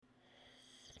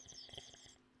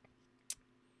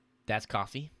That's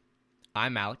Coffee.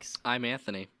 I'm Alex. I'm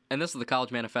Anthony, and this is the College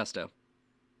Manifesto.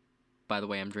 By the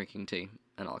way, I'm drinking tea,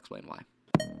 and I'll explain why.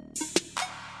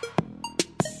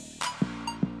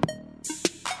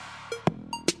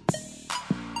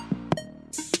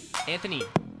 Anthony,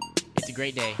 it's a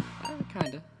great day.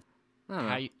 Kinda. I don't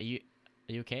know. Are you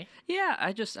okay? Yeah,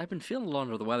 I've been feeling a little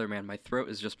under the weather, man. My throat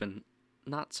has just been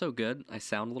not so good. I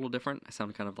sound a little different. I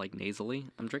sound kind of like nasally.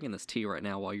 I'm drinking this tea right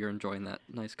now while you're enjoying that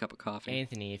nice cup of coffee.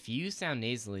 Anthony, if you sound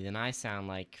nasally, then I sound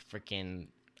like freaking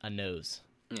a nose.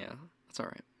 Yeah, that's all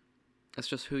right. That's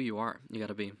just who you are. You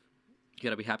gotta be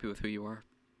happy with who you are.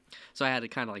 So I had to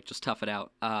kind of like just tough it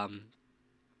out. I don't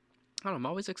know. I'm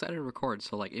always excited to record.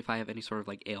 So like, if I have any sort of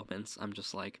like ailments, I'm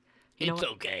just like, you know It's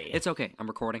what? okay. It's okay. I'm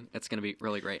recording. It's gonna be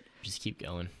really great. Just keep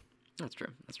going. That's true.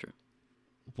 That's true.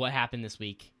 What happened this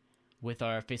week with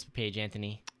our Facebook page,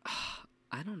 Anthony?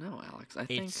 I don't know, Alex. I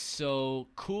think It's so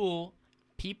cool.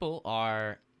 People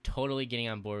are totally getting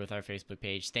on board with our Facebook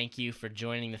page. Thank you for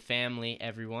joining the family,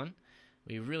 everyone.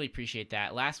 We really appreciate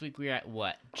that. Last week we were at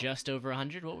what? Just over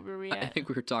 100? What were we at? I think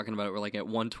we were talking about it. We're like at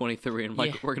 123, and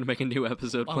like Yeah. we're gonna make a new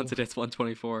episode Oh. once it hits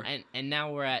 124. And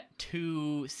now we're at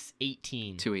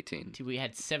 218. 218. We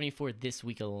had 74 this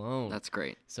week alone. That's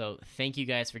great. So thank you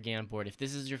guys for getting on board. If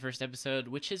this is your first episode,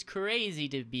 which is crazy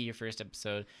to be your first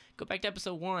episode, go back to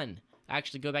episode 1.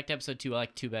 Actually, go back to episode 2. I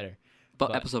like 2 better.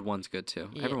 But episode 1's good too.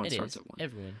 Yeah, Everyone it starts is. at 1.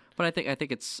 Everyone. But I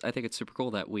think it's super cool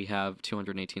that we have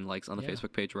 218 likes on the Yeah.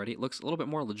 Facebook page already. It looks a little bit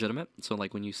more legitimate. So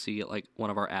like when you see like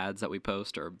one of our ads that we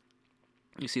post, or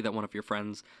you see that one of your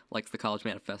friends likes the College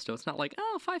Manifesto, it's not like,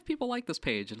 oh, 5 people like this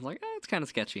page, and it's like, it's kind of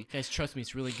sketchy. Guys, trust me,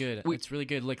 it's really good. It's really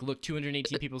good. Like, look,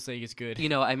 218 people say it's good. You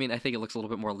know, I mean, I think it looks a little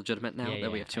bit more legitimate now Yeah,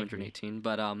 that we yeah, have I agree. 218.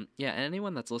 But yeah, and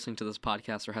anyone that's listening to this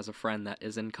podcast or has a friend that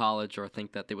is in college or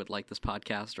think that they would like this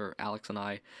podcast, or Alex and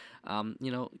I,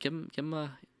 you know, give them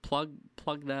a plug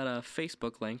that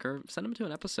Facebook link, or send them to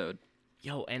an episode.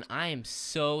 Yo, and I am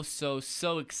so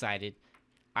excited.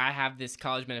 I have this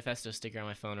College Manifesto sticker on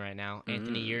my phone right now.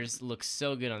 Anthony, yours looks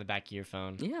so good on the back of your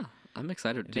phone. Yeah, I'm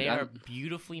excited. Dude, They are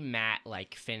beautifully matte,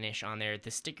 like, finish on there.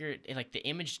 The sticker, like, the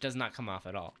image does not come off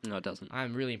at all. No, it doesn't.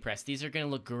 I'm really impressed. These are going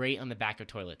to look great on the back of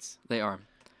toilets. They are.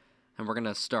 And we're going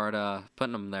to start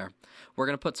putting them there. We're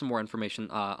going to put some more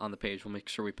information on the page. We'll make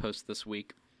sure we post this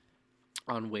week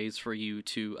on ways for you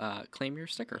to claim your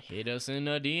sticker. Hit us in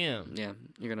a DM. Yeah,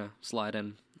 you're going to slide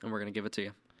in, and we're going to give it to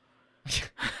you.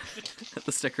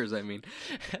 The stickers, I mean.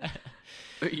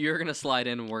 You're going to slide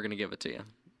in, and we're going to give it to you.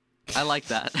 I like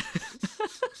that.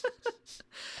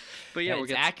 But yeah,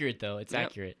 It's accurate, though. It's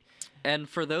accurate. And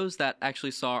for those that actually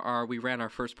saw we ran our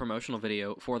first promotional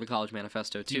video for the College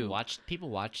Manifesto too. People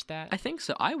watched that? I think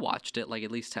so. I watched it like at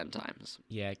least 10 times.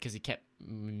 Yeah, because it kept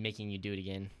making you do it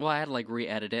again. Well, I had to like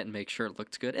re-edit it and make sure it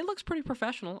looked good. It looks pretty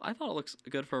professional. I thought it looks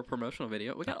good for a promotional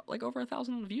video. We got like over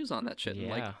 1,000 views on that shit in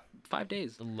like 5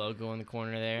 days. The logo in the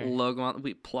corner there. Logo on.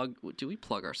 Do we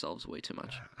plug ourselves way too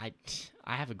much?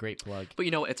 I have a great plug. But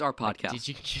you know, it's our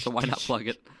podcast, so why not plug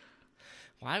it?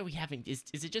 Why are we having? Is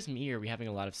it just me, or are we having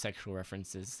a lot of sexual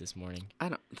references this morning? I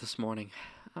don't. This morning,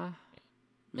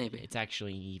 maybe. It's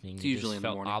actually evening. It's We usually just in the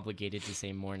felt morning. obligated to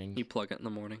say morning. You plug it in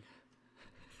the morning.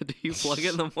 Do you plug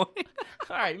it in the morning?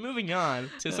 All right, moving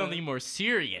on to something more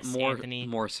serious, Anthony.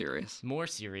 More serious. More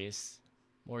serious.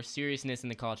 More seriousness in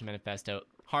the College Manifesto.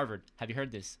 Harvard. Have you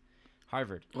heard this?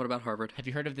 Harvard. What about Harvard? Have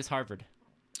you heard of this Harvard?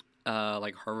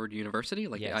 Like Harvard University,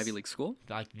 like Yes. the Ivy League school.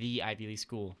 Like the Ivy League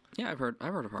school. Yeah, I've heard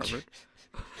of Harvard.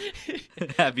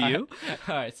 Have you?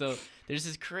 All right, so there's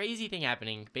this crazy thing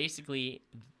happening. Basically,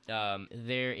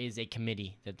 there is a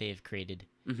committee that they have created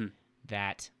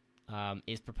that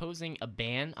is proposing a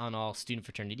ban on all student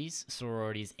fraternities,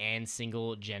 sororities, and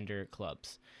single-gender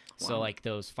clubs. So, Wow. like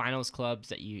those finals clubs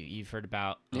that you've heard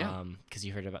about, Yeah. because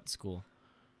you heard about the school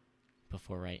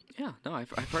before, right? Yeah, no, I've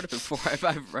heard of it before.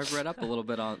 I've read up a little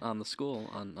bit on the school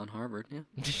on Harvard. Yeah,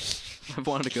 I've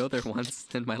wanted to go there once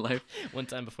in my life. One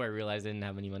time before I realized I didn't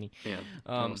have any money. Yeah,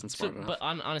 I wasn't smart enough. But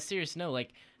on a serious note,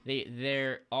 like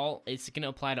they're all, it's going to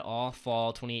apply to all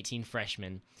fall 2018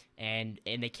 freshmen, and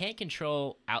they can't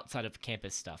control outside of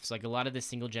campus stuff. So like a lot of the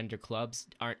single gender clubs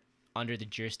aren't under the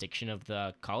jurisdiction of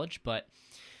the college, but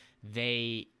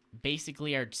they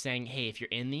basically are saying, hey, if you're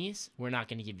in these, we're not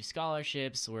going to give you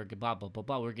scholarships, or blah blah blah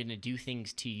blah. We're going to do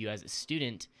things to you as a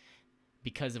student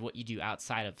because of what you do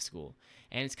outside of school.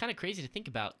 And it's kind of crazy to think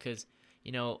about, because,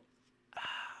 you know,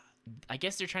 I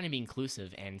guess they're trying to be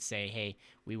inclusive and say, hey,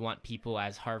 we want people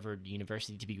as Harvard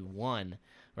University to be one,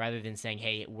 rather than saying,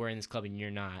 hey, we're in this club and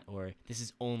you're not, or this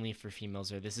is only for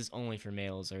females, or this is only for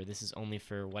males, or this is only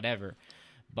for whatever.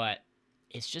 But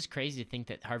it's just crazy to think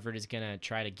that Harvard is going to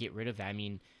try to get rid of that. I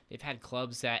mean, they've had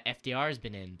clubs that FDR has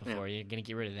been in before. You're going to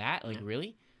get rid of that? Like,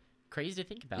 really? Crazy to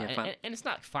think about. And it's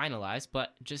not finalized,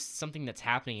 but just something that's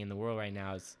happening in the world right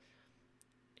now is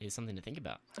something to think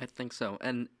about. I think so.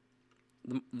 And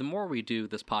the more we do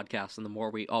this podcast and the more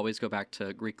we always go back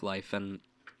to Greek life and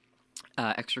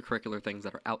extracurricular things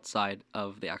that are outside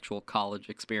of the actual college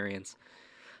experience,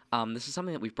 this is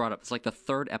something that we've brought up. It's like the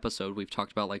third episode we've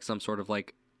talked about like some sort of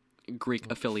like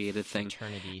Greek affiliated thing,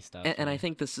 fraternity stuff, and I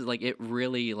think this is like, it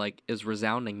really like is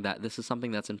resounding that this is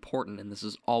something that's important, and this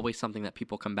is always something that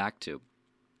people come back to.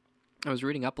 I was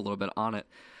reading up a little bit on it,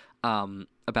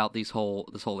 about this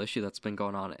whole issue that's been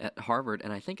going on at Harvard,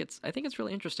 and I think it's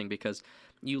really interesting because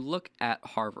you look at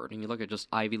Harvard and you look at just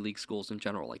Ivy League schools in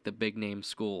general, like the big name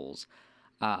schools,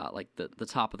 like the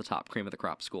top of the top, cream of the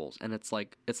crop schools, and it's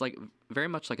like very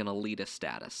much like an elitist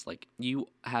status. Like you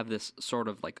have this sort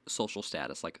of like social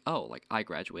status, like, oh, like I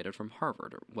graduated from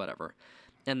Harvard or whatever,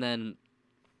 and then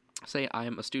say I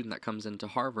am a student that comes into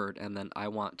Harvard and then I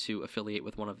want to affiliate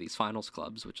with one of these finals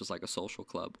clubs, which is like a social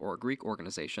club or a Greek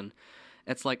organization.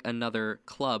 It's like another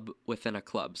club within a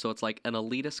club. So it's like an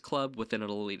elitist club within an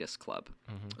elitist club.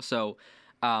 Mm-hmm. So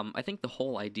I think the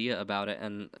whole idea about it,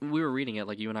 and we were reading it,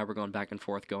 like you and I were going back and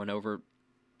forth, going over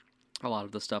a lot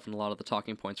of the stuff and a lot of the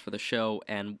talking points for the show,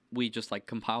 and we just like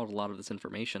compiled a lot of this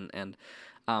information, and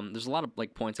there's a lot of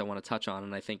like points I want to touch on,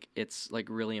 and I think it's like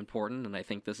really important, and I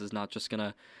think this is not just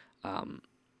gonna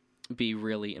be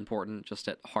really important just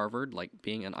at Harvard, like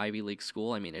being an Ivy League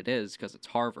school. I mean, it is because it's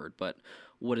Harvard, but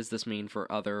what does this mean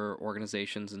for other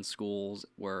organizations and schools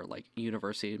where like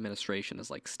university administration is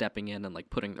like stepping in and like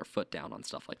putting their foot down on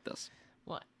stuff like this?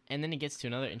 Well, and then it gets to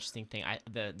another interesting thing.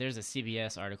 There's a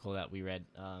CBS article that we read.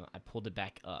 I pulled it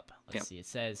back up. Let's see. It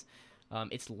says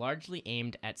it's largely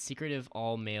aimed at secretive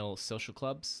all-male social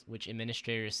clubs, which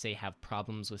administrators say have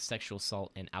problems with sexual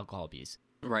assault and alcohol abuse.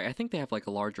 Right. I think they have like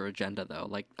a larger agenda though.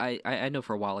 Like I know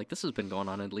for a while, like this has been going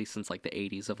on at least since like the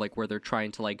 80s, of like where they're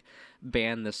trying to like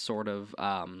ban this sort of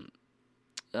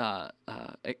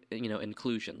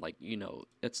inclusion. Like,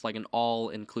 it's like an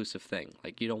all-inclusive thing.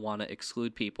 Like you don't want to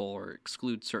exclude people or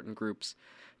exclude certain groups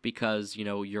because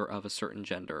you're of a certain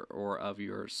gender or of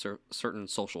your certain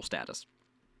social status.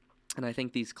 And I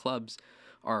think these clubs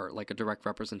are like a direct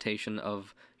representation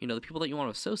of the people that you want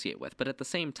to associate with. But at the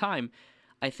same time,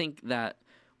 I think that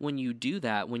when you do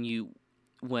that,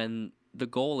 when the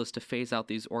goal is to phase out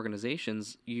these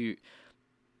organizations, the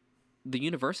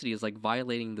university is like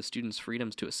violating the students'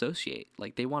 freedoms to associate.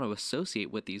 Like they want to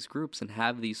associate with these groups and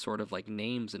have these sort of like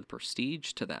names and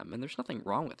prestige to them. And there's nothing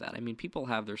wrong with that. I mean, people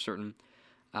have their certain,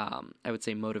 I would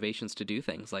say, motivations to do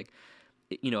things. Like,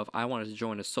 if I wanted to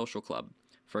join a social club,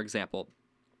 for example,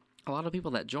 a lot of people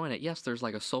that join it, yes, there's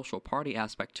like a social party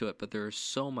aspect to it, but there's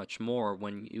so much more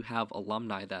when you have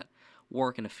alumni that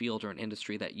work in a field or an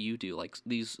industry that you do. Like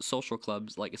these social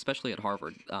clubs, like especially at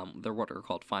Harvard, they're what are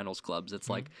called finals clubs. It's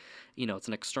like, it's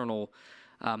an external,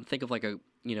 think of like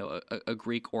a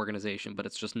Greek organization, but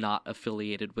it's just not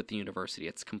affiliated with the university.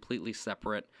 It's completely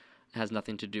separate, has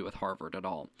nothing to do with Harvard at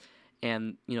all.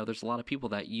 And, there's a lot of people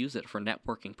that use it for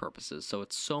networking purposes. So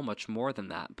it's so much more than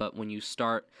that. But when you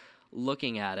start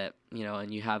looking at it,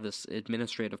 and you have this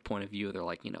administrative point of view, they're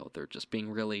like, they're just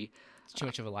being really... It's too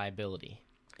much of a liability.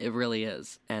 It really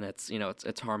is. And it's,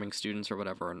 it's harming students or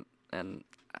whatever. And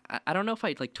I don't know if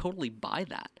I like totally buy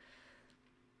that.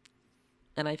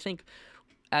 And I think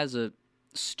as a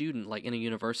student, like in a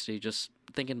university, just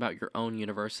thinking about your own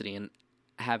university and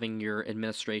having your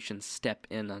administration step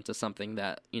in onto something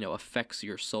that, affects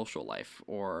your social life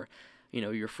or,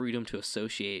 your freedom to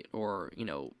associate or,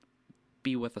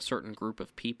 be with a certain group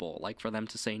of people, like for them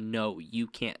to say, no, you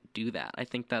can't do that. I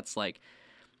think that's like,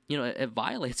 it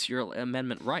violates your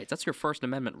amendment rights. That's your First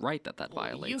Amendment right that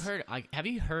violates. Have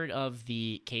you heard of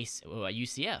the case at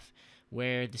UCF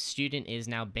where the student is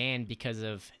now banned because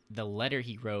of the letter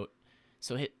he wrote?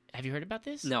 So have you heard about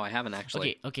this? No, I haven't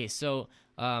actually. Okay. So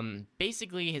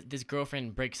basically, this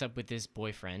girlfriend breaks up with this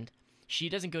boyfriend. She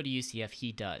doesn't go to UCF.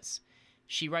 He does.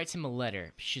 She writes him a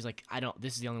letter. She's like,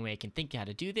 this is the only way I can think how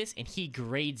to do this. And he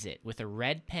grades it with a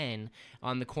red pen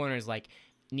on the corners, like,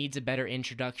 needs a better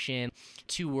introduction,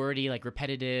 too wordy, like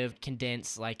repetitive,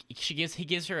 condensed. Like he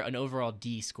gives her an overall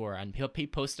D score. And he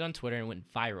posted on Twitter and went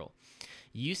viral.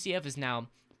 UCF is now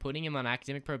putting him on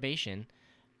academic probation,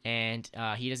 and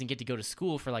he doesn't get to go to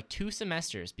school for like 2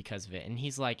 semesters because of it. And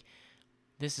he's like,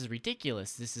 this is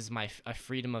ridiculous. This is my a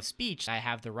freedom of speech. I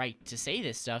have the right to say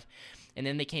this stuff. And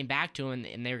then they came back to him,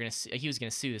 and they were he was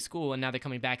gonna sue the school. And now they're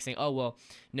coming back saying, oh well,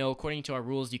 no, according to our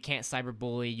rules, you can't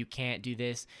cyberbully, you can't do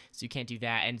this, so you can't do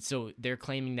that. And so they're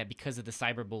claiming that because of the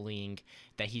cyberbullying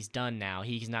that he's done now,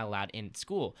 he's not allowed in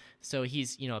school. So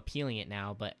he's appealing it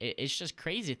now. But it's just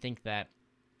crazy to think that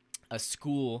a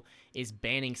school is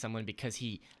banning someone because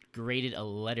he graded a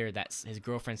letter that his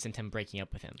girlfriend sent him breaking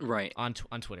up with him. Right. On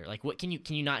Twitter. Like, what can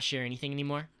you not share anything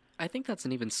anymore? I think that's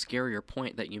an even scarier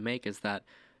point that you make, is that,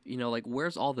 like,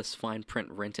 where's all this fine print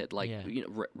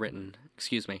written?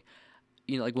 Excuse me.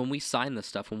 Like, when we sign this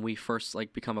stuff, when we first,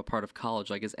 like, become a part of college,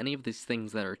 like, is any of these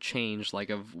things that are changed, like,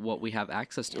 of what we have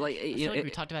access to? Like, I feel like we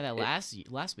talked about that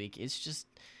last week. It's just,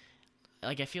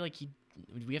 like, I feel like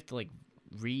we have to, like,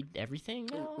 read everything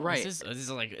now? Right. Is this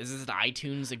the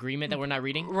iTunes agreement that we're not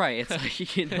reading? Right. It's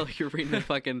like, like you're reading the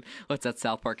fucking, what's that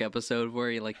South Park episode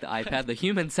where you, like, the iPad, the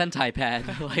human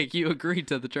centipad, like, you agreed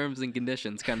to the terms and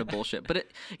conditions kind of bullshit. But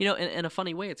it, in a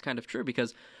funny way, it's kind of true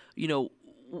because,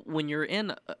 when you're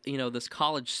in, this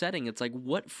college setting, it's like,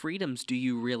 what freedoms do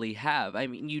you really have? I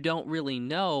mean, you don't really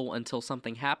know until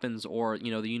something happens, or,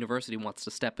 the university wants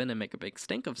to step in and make a big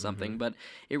stink of something. But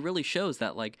it really shows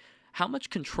that, like, how much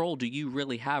control do you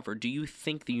really have, or do you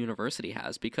think the university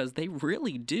has? Because they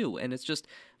really do. And it's just,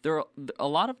 a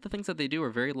lot of the things that they do are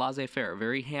very laissez-faire,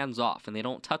 very hands-off, and they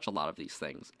don't touch a lot of these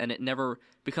things. And it never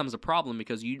becomes a problem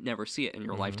because you never see it in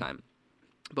your lifetime.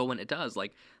 But when it does,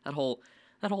 like, that whole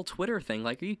Twitter thing,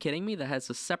 like, are you kidding me? That has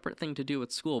a separate thing to do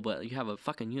with school, but you have a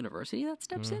fucking university that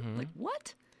steps in? Like,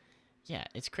 what? Yeah,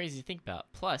 it's crazy to think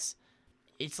about. Plus,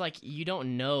 it's like you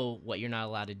don't know what you're not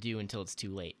allowed to do until it's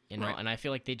too late, Right. And I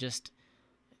feel like they just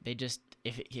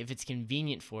if it's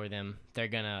convenient for them, they're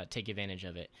gonna take advantage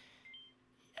of it.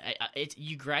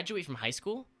 You graduate from high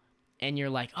school, and you're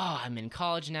like, oh, I'm in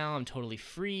college now. I'm totally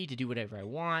free to do whatever I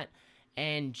want.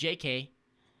 And JK,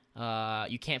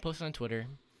 you can't post on Twitter.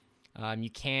 You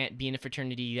can't be in a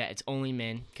fraternity that it's only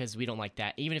men because we don't like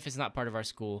that, even if it's not part of our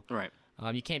school. Right.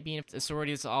 You can't be in a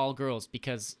sorority that's all girls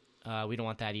because we don't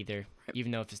want that either,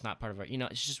 even though if it's not part of our,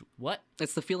 it's just what?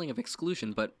 It's the feeling of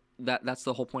exclusion, but that's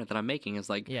the whole point that I'm making is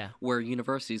like Yeah. where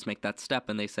universities make that step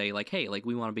and they say like, hey, like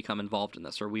we want to become involved in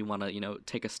this, or we want to,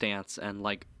 take a stance and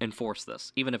like enforce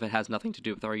this, even if it has nothing to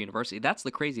do with our university. That's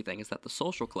the crazy thing, is that the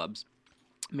social clubs,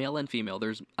 male and female,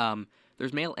 there's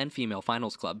male and female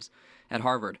finals clubs at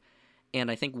Harvard. And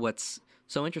I think what's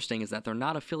so interesting is that they're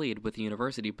not affiliated with the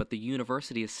university, but the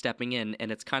university is stepping in,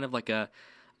 and it's kind of like a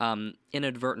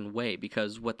inadvertent way,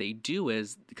 because what they do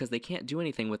is, because they can't do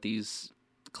anything with these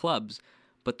clubs,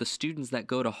 but the students that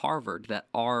go to Harvard that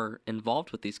are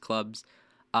involved with these clubs,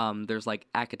 there's like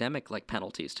academic like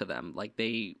penalties to them. Like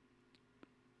they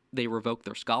revoke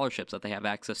their scholarships that they have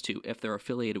access to if they're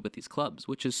affiliated with these clubs,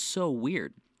 which is so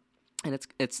weird. And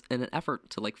it's in an effort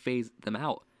to like phase them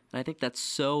out. And I think that's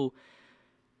so,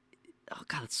 oh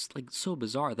God, it's like so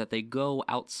bizarre that they go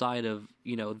outside of,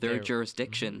 their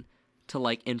jurisdiction to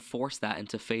like enforce that and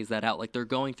to phase that out. Like they're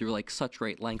going through like such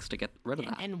great lengths to get rid of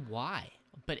that. And why?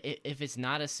 But if it's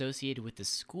not associated with the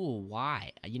school,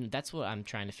 why? That's what I'm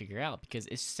trying to figure out, because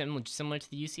it's similar to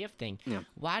the UCF thing. Yeah.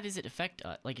 Why does it affect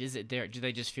us? Like, is it there? Do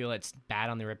they just feel it's bad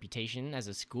on their reputation as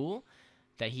a school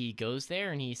that he goes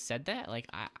there and he said that? Like,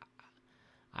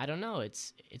 I don't know.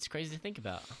 It's crazy to think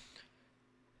about.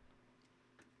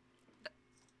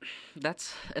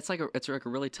 It's like a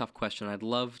really tough question. I'd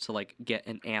love to like get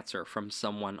an answer from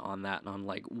someone on that, on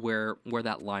like where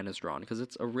that line is drawn, because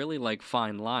it's a really like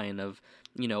fine line of,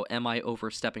 am I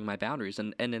overstepping my boundaries?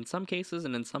 And in some cases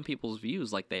and in some people's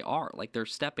views, like they are, like they're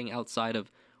stepping outside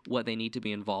of what they need to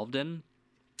be involved in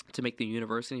to make the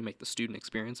university, make the student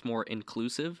experience more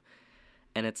inclusive,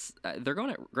 and it's they're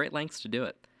going at great lengths to do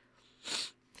it.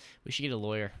 We should get a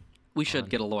lawyer. We should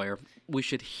get a lawyer. We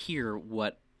should hear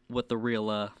what the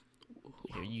real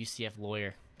UCF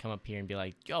lawyer come up here and be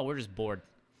like, yo, we're just bored.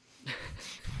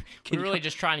 We're really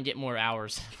just trying to get more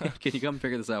hours. Can you come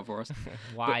figure this out for us?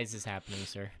 Why is this happening,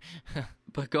 sir?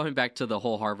 But going back to the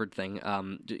whole Harvard thing,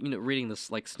 reading this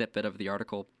like snippet of the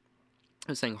article, it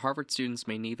was saying Harvard students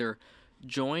may neither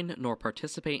join nor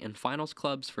participate in finals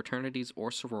clubs, fraternities,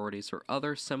 or sororities, or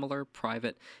other similar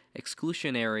private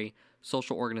exclusionary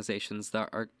social organizations that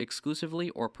are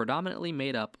exclusively or predominantly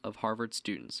made up of Harvard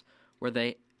students, where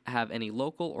they have any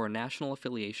local or national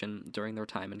affiliation during their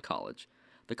time in college.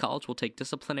 The college will take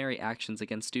disciplinary actions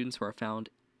against students who are found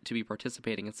to be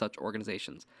participating in such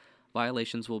organizations.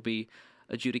 Violations will be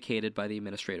adjudicated by the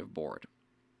administrative board.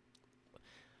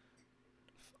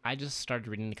 I just started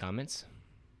reading the comments.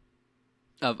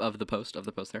 Of the post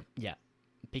there? Yeah,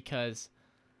 because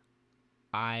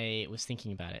I was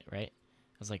thinking about it, right?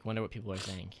 I was like, wonder what people are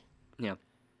saying. Yeah.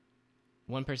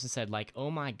 One person said, like,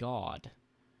 oh my God,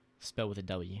 spelled with a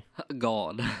W.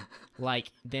 God.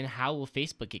 Like, then how will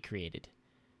Facebook get created?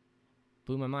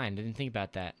 Blew my mind. I didn't think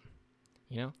about that.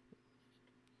 You know?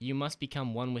 You must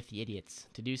become one with the idiots.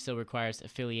 To do so requires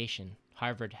affiliation.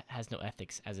 Harvard has no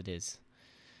ethics as it is.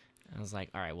 I was like,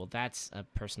 all right, well, that's a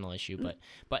personal issue,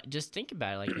 but just think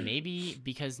about it. Like, maybe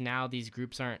because now these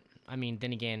groups aren't. I mean,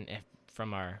 then again, if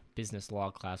from our business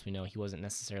law class, we know he wasn't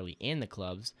necessarily in the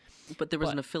clubs. But there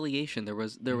was an affiliation. There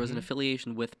was an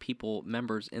affiliation with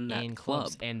members in that club,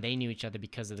 clubs, and they knew each other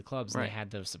because of the clubs. Right. And they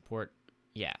had the support.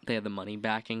 Yeah, they had the money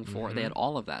backing for it. They had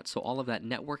all of that. So all of that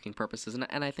networking purposes,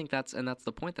 and I think that's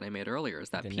the point that I made earlier, is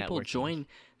that people join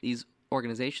these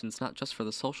organizations not just for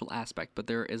the social aspect, but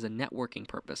there is a networking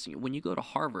purpose. When you go to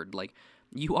Harvard, like,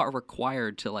 you are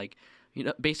required to, like, you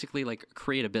know, basically, like,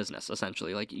 create a business,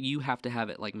 essentially. Like, you have to have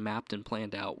it, like, mapped and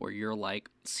planned out where you're, like,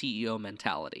 CEO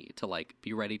mentality to, like,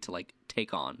 be ready to, like,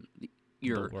 take on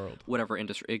your the world. Whatever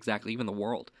industry, exactly, even the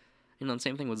world. You know, the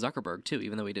same thing with Zuckerberg too,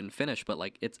 even though he didn't finish, but,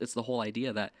 like, it's the whole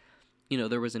idea that, you know,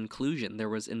 there was inclusion, there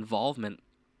was involvement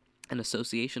and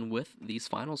association with these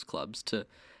finals clubs to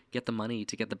get the money,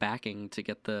 to get the backing, to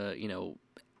get the, you know,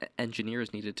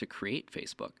 engineers needed to create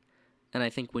Facebook. And I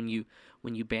think when you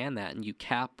ban that and you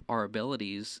cap our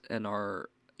abilities and our,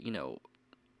 you know,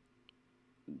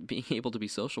 being able to be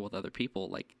social with other people,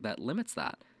 like, that limits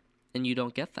that, and you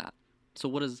don't get that. So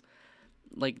what is,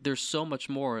 like, there's so much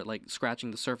more, like,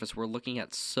 scratching the surface. We're looking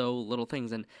at so little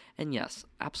things, and yes,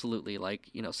 absolutely, like,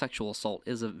 you know, sexual assault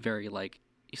is a very, like,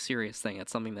 serious thing.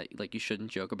 It's something that, like, you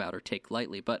shouldn't joke about or take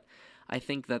lightly, but I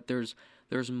think that there's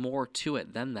more to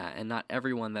it than that, and not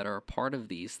everyone that are a part of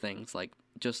these things, like,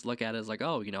 just look at it as, like,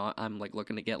 oh, you know, I'm, like,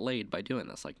 looking to get laid by doing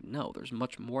this. Like, no, there's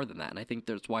much more than that, and I think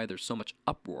that's why there's so much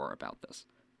uproar about this.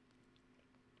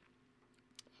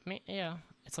 I mean, yeah,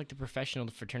 it's like the professional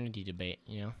fraternity debate,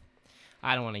 you know?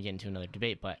 I don't want to get into another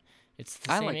debate, but it's the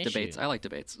same issue. I like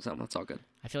debates, so that's all good.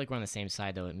 I feel like we're on the same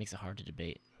side, though. It makes it hard to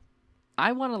debate.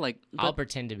 I want to, like... I'll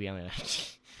pretend to be on the other.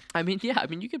 I mean, yeah,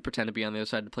 you could pretend to be on the other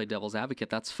side to play devil's advocate.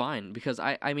 That's fine, because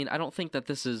I mean, I don't think that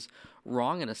this is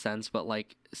wrong in a sense, but,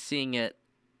 like, seeing it,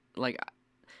 like,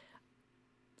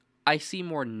 I see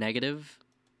more negative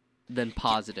than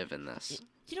positive in this.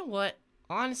 You know what?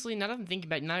 Honestly, now that I'm thinking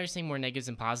about it, now you're saying more negatives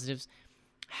than positives,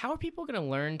 how are people going to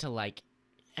learn to, like...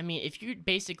 I mean, if you're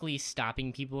basically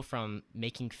stopping people from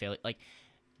making failure, like,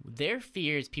 their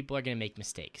fear is people are going to make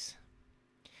mistakes.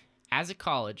 As a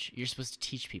college, you're supposed to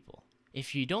teach people.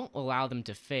 If you don't allow them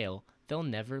to fail, they'll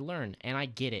never learn. And I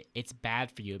get it. It's bad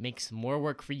for you. It makes more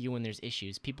work for you when there's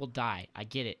issues. People die. I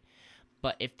get it.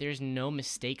 But if there's no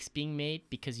mistakes being made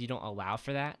because you don't allow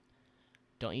for that,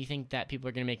 don't you think that people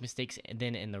are going to make mistakes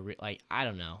then in the, like, I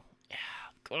don't know.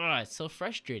 God, it's so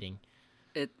frustrating.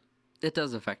 It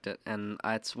does affect it, and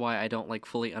that's why I don't, like,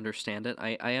 fully understand it.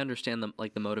 I understand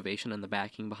the motivation and the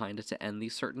backing behind it to end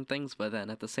these certain things, but then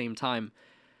at the same time,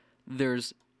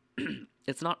 there's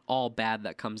it's not all bad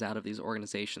that comes out of these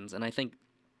organizations. And I think,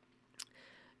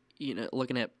 you know,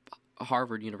 looking at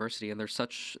Harvard University, and they're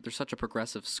such a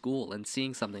progressive school, and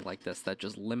seeing something like this that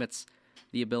just limits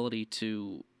the ability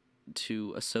to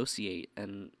associate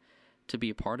and to be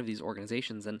a part of these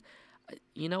organizations. And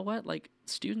you know what? Like,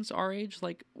 students our age,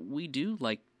 like, we do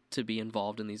like to be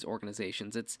involved in these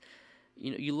organizations. It's,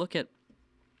 you know, you look at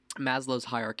Maslow's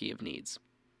hierarchy of needs.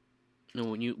 You know,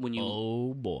 when you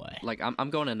oh boy, like, I'm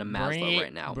going into Maslow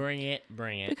right now. Bring it.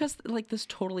 Because, like, this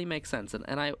totally makes sense,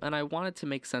 and I wanted to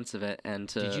make sense of it. And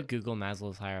did you Google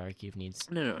Maslow's hierarchy of needs?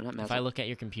 No, not Maslow. If I look at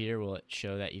your computer, will it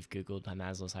show that you've Googled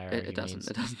Maslow's hierarchy of needs?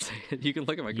 It doesn't say it. You can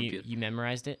look at my computer. You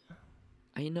memorized it?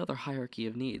 I know their hierarchy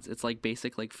of needs. It's like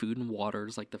basic, like, food and water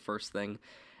is, like, the first thing,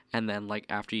 and then, like,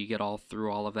 after you get all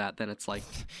through all of that, then it's like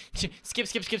skip,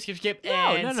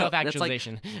 no, and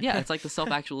self-actualization. It's like, yeah, it's like the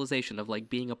self-actualization of, like,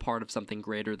 being a part of something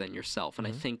greater than yourself. And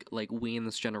I think, like, we in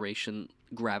this generation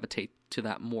gravitate to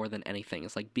that more than anything.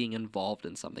 It's like being involved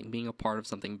in something, being a part of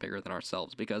something bigger than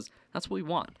ourselves, because that's what we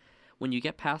want. When you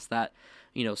get past that,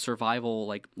 you know, survival,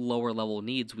 like, lower level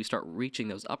needs, we start reaching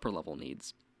those upper level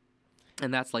needs.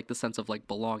 And that's, like, the sense of, like,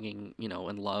 belonging, you know,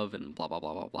 and love and blah, blah,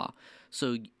 blah, blah, blah.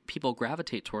 So people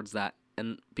gravitate towards that.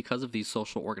 And because of these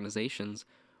social organizations,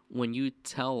 when you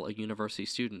tell a university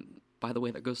student, by the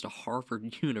way, that goes to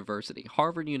Harvard University,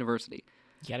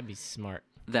 You got to be smart.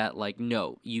 That, like,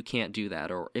 no, you can't do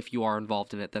that. Or if you are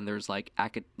involved in it, then there's, like,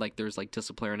 there's, like,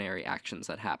 disciplinary actions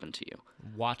that happen to you.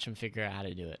 Watch them figure out how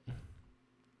to do it.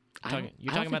 I don't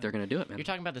think they're going to do it, man. You're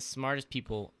talking about the smartest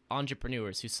people,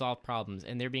 entrepreneurs who solve problems,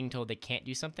 and they're being told they can't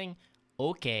do something?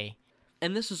 Okay.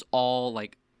 And this is all,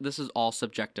 like, all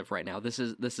subjective right now. This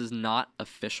is not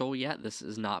official yet. This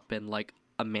has not been like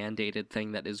a mandated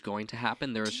thing that is going to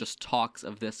happen. There is just talks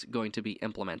of this going to be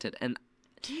implemented. And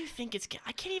do you think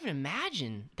I can't even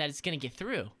imagine that it's going to get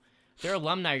through. Their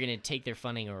alumni are going to take their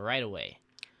funding right away.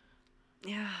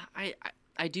 Yeah,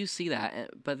 I do see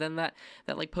that, but then that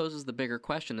like poses the bigger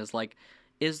question: is like,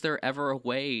 is there ever a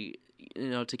way,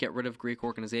 to get rid of Greek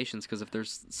organizations? Because if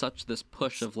there's such this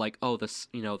push of like, oh, this,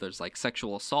 there's like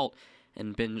sexual assault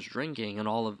and binge drinking and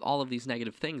all of these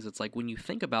negative things, it's like when you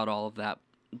think about all of that,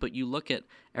 but you look at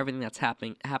everything that's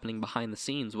happening behind the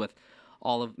scenes with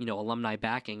all of alumni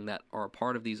backing that are a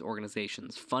part of these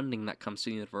organizations, funding that comes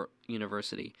to the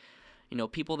university,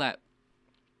 people that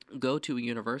go to a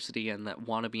university and that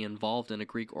want to be involved in a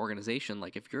Greek organization,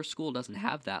 like if your school doesn't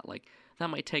have that, like that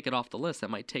might take it off the list. That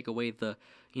might take away the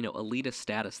elitist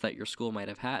status that your school might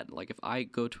have had. Like if I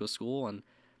go to a school and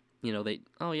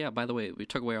oh yeah, by the way, we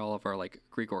took away all of our like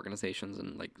Greek organizations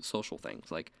and like social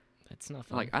things, like that's not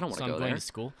fun. Like I don't want to go I'm there. going to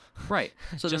school, right?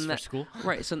 So just then for school,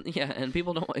 right? So yeah, and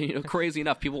people don't, crazy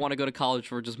enough, people want to go to college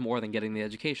for just more than getting the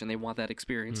education. They want that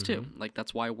experience too. Like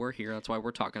that's why we're here. That's why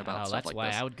we're talking about stuff like this.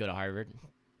 That's why I would go to Harvard,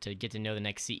 to get to know the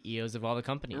next CEOs of all the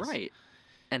companies. Right.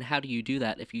 And how do you do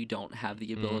that if you don't have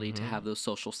the ability to have those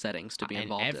social settings to be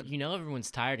involved in?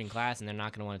 Everyone's tired in class and they're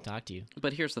not going to want to talk to you.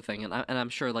 But here's the thing, and I'm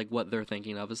sure like what they're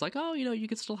thinking of is like, oh, you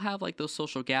could still have like those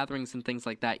social gatherings and things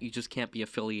like that. You just can't be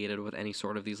affiliated with any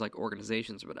sort of these like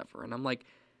organizations or whatever. And I'm like,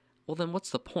 well, then what's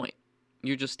the point?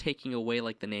 You're just taking away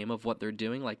like the name of what they're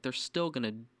doing. Like they're still going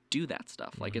to do that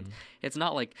stuff. Like it's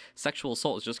not like sexual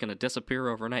assault is just going to disappear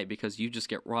overnight because you just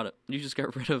get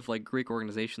rid of like Greek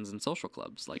organizations and social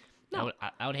clubs. Like no.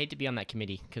 I would hate to be on that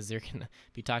committee because they're going to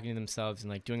be talking to themselves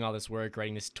and like doing all this work,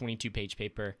 writing this 22-page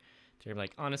paper. They're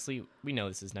like, honestly, we know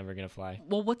this is never going to fly.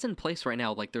 Well, what's in place right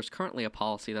now? Like there's currently a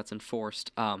policy that's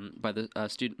enforced by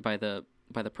the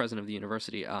president of the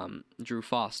university, Drew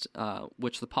Faust,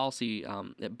 which the policy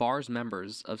it bars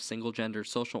members of single-gender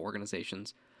social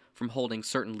organizations from holding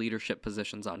certain leadership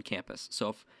positions on campus. So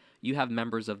if you have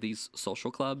members of these social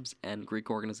clubs and Greek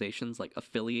organizations like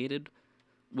affiliated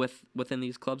within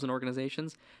these clubs and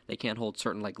organizations, they can't hold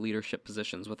certain like leadership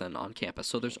positions on campus.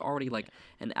 So there's already like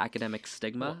an academic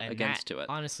stigma against it.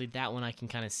 Honestly, that one I can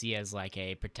kind of see as like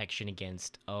a protection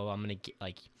against,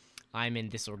 I'm in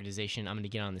this organization, I'm going to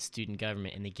get on the student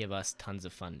government, and they give us tons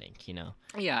of funding,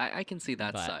 Yeah, I can see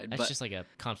that side. That's just like a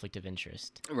conflict of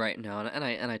interest. Right, no, and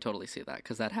I totally see that,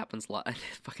 because that happens a lot.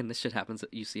 Fucking this shit happens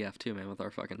at UCF too, man, with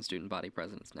our fucking student body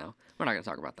presidents now. We're not going to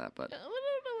talk about that, but... We're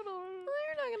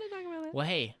not going to talk about that. Well,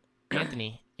 hey,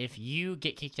 Anthony, if you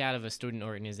get kicked out of a student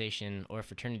organization or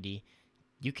fraternity,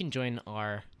 you can join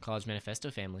our College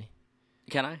Manifesto family.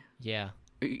 Can I? Yeah.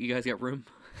 You guys got room?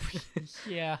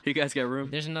 Yeah. You guys got room?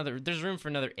 There's room for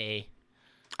another A.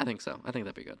 I think so. I think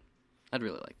that'd be good. I'd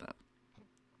really like that.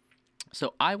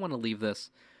 So I want to leave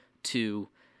this to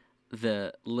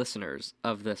the listeners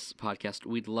of this podcast.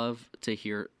 We'd love to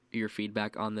hear your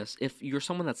feedback on this. If you're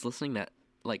someone that's listening that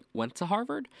like went to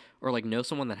Harvard or like know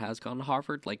someone that has gone to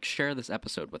Harvard, like share this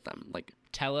episode with them. Like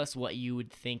tell us what you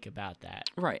would think about that.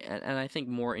 Right. And I think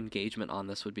more engagement on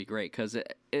this would be great, because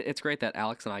it's great that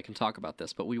Alex and I can talk about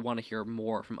this, but we want to hear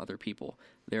more from other people,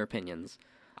 their opinions.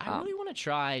 I really want to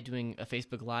try doing a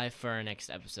Facebook Live for our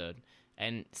next episode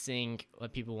and seeing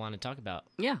what people want to talk about.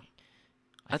 Yeah.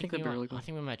 I think that'd be really cool. I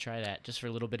think we might try that just for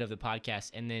a little bit of the podcast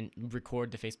and then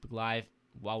record the Facebook Live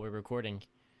while we're recording.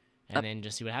 And then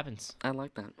just see what happens. I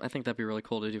like that. I think that'd be really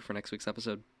cool to do for next week's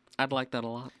episode. I'd like that a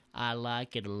lot. I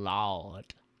like it a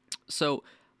lot. So,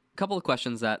 a couple of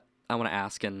questions that I want to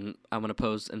ask, and I want to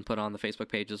pose and put on the Facebook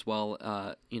page as well.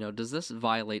 Does this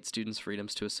violate students'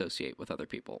 freedoms to associate with other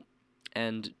people?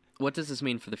 And what does this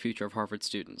mean for the future of Harvard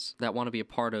students that want to be a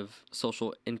part of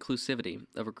social inclusivity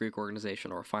of a Greek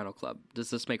organization or a final club? Does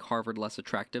this make Harvard less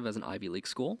attractive as an Ivy League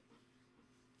school?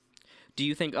 Do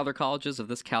you think other colleges of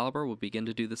this caliber will begin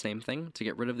to do the same thing to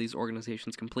get rid of these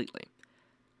organizations completely?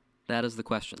 That is the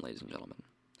question, ladies and gentlemen.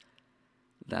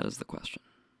 That is the question.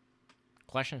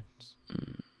 Questions?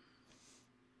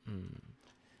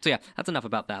 So yeah, that's enough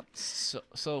about that.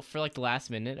 So for like the last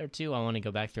minute or two, I want to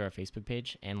go back through our Facebook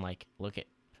page and like look at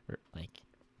like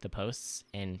the posts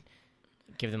and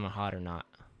give them a hot or not.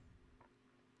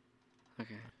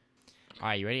 Okay. All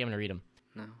right, you ready? I'm going to read them.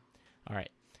 No. All right.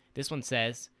 This one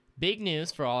says, big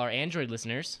news for all our Android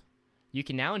listeners. You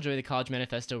can now enjoy the College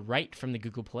Manifesto right from the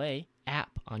Google Play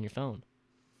app on your phone.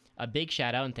 A big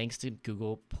shout out and thanks to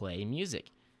Google Play Music.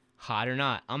 Hot or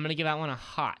not? I'm gonna give that one a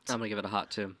hot. I'm gonna give it a hot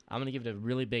too. I'm gonna give it a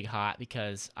really big hot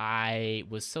because I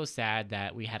was so sad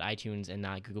that we had iTunes and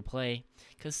not Google Play.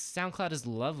 Because SoundCloud is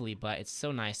lovely, but it's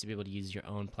so nice to be able to use your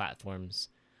own platforms.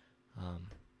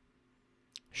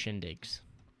 Shindigs.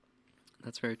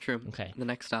 That's very true. Okay. The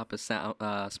next stop is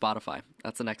Spotify.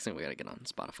 That's the next thing we gotta get on,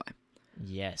 Spotify.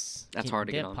 Yes. That's hard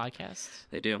to get on. on. Podcasts?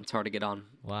 They do. It's hard to get on.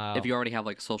 Wow. If you already have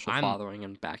like a social following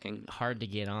and backing. Hard to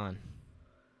get on.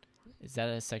 Is that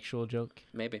a sexual joke?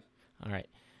 Maybe. All right.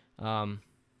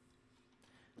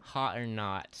 Hot or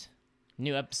not?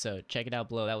 New episode. Check it out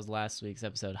below. That was last week's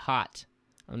episode. Hot.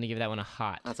 I'm gonna give that one a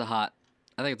hot. That's a hot.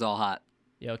 I think it's all hot.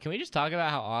 Yo, can we just talk about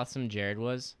how awesome Jared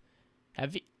was?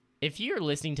 If you're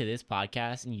listening to this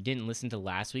podcast and you didn't listen to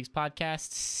last week's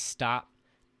podcast, stop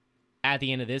at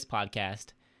the end of this podcast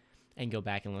and go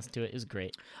back and listen to it. It was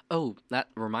great. Oh, that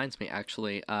reminds me,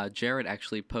 actually. Jared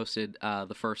actually posted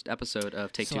the first episode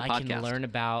of Take Two Podcast. So I can learn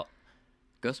about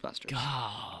Ghostbusters.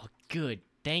 Oh, good.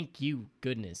 Thank you,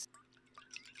 goodness.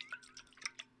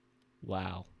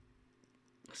 Wow.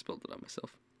 I spilled it on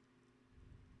myself.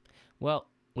 Well,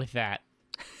 with that.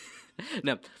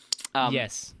 No.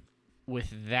 Yes.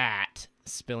 With that,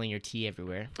 spilling your tea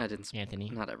everywhere. I didn't Anthony.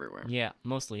 Not everywhere. Yeah,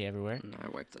 mostly everywhere. No, I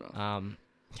wiped it off.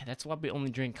 Yeah, that's why we only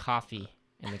drink coffee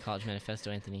in the College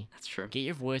Manifesto, Anthony. That's true. Get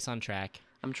your voice on track.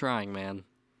 I'm trying, man.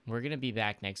 We're going to be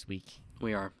back next week.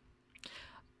 We are.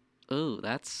 Ooh,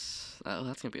 that's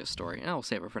going to be a story. I'll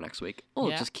save it for next week. We'll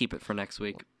just keep it for next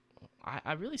week.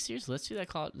 I really, seriously, let's do that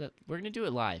call. We're going to do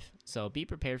it live. So be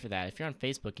prepared for that. If you're on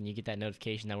Facebook and you get that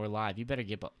notification that we're live, you better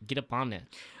get up on it.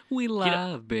 We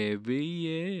live,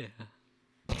 baby,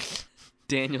 yeah.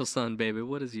 Daniel's son, baby,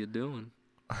 what is you doing?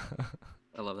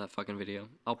 I love that fucking video.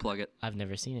 I'll plug it. I've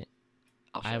never seen it.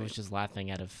 I was just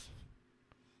laughing out of...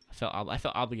 I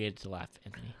felt obligated to laugh,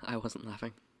 Anthony. I wasn't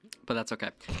laughing, but that's okay.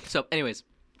 So, anyways.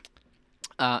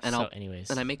 And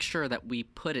I make sure that we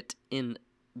put it in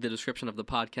the description of the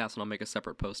podcast, and I'll make a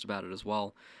separate post about it as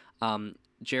well.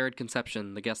 Jared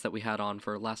Conception, the guest that we had on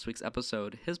for last week's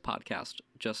episode, his podcast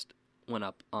just went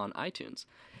up on iTunes.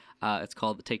 It's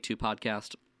called the Take Two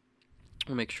Podcast.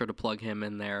 We'll make sure to plug him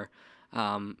in there.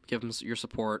 Give him your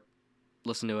support.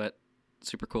 Listen to it.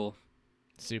 Super cool.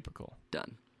 Super cool.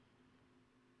 Done.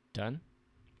 Done?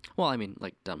 Well, I mean,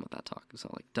 like, done with that talk. So,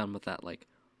 like, done with that, like,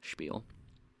 spiel.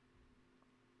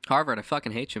 Harvard, I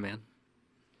fucking hate you, man.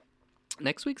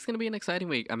 Next week's going to be an exciting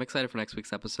week. I'm excited for next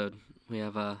week's episode. We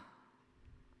have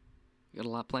we got a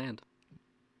lot planned.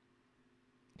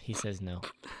 He says no.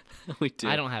 We do.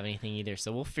 I don't have anything either,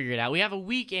 so we'll figure it out. We have a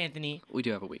week, Anthony. We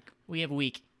do have a week. We have a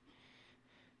week.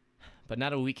 But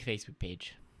not a week Facebook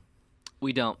page.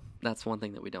 We don't. That's one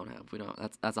thing that we don't have. We don't.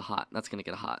 That's a hot. That's going to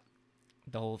get a hot.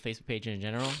 The whole Facebook page in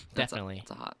general? Definitely.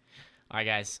 That's a hot. All right,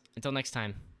 guys. Until next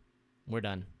time. We're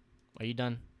done. Are you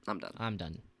done? I'm done. I'm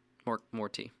done. More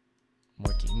tea.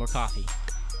 More tea. More coffee. You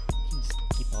can just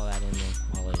keep all that in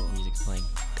there while the music's playing.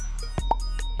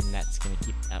 And that's going to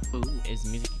keep... Is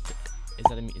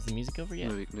the music over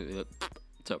yet?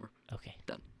 It's over. Okay.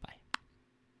 Done.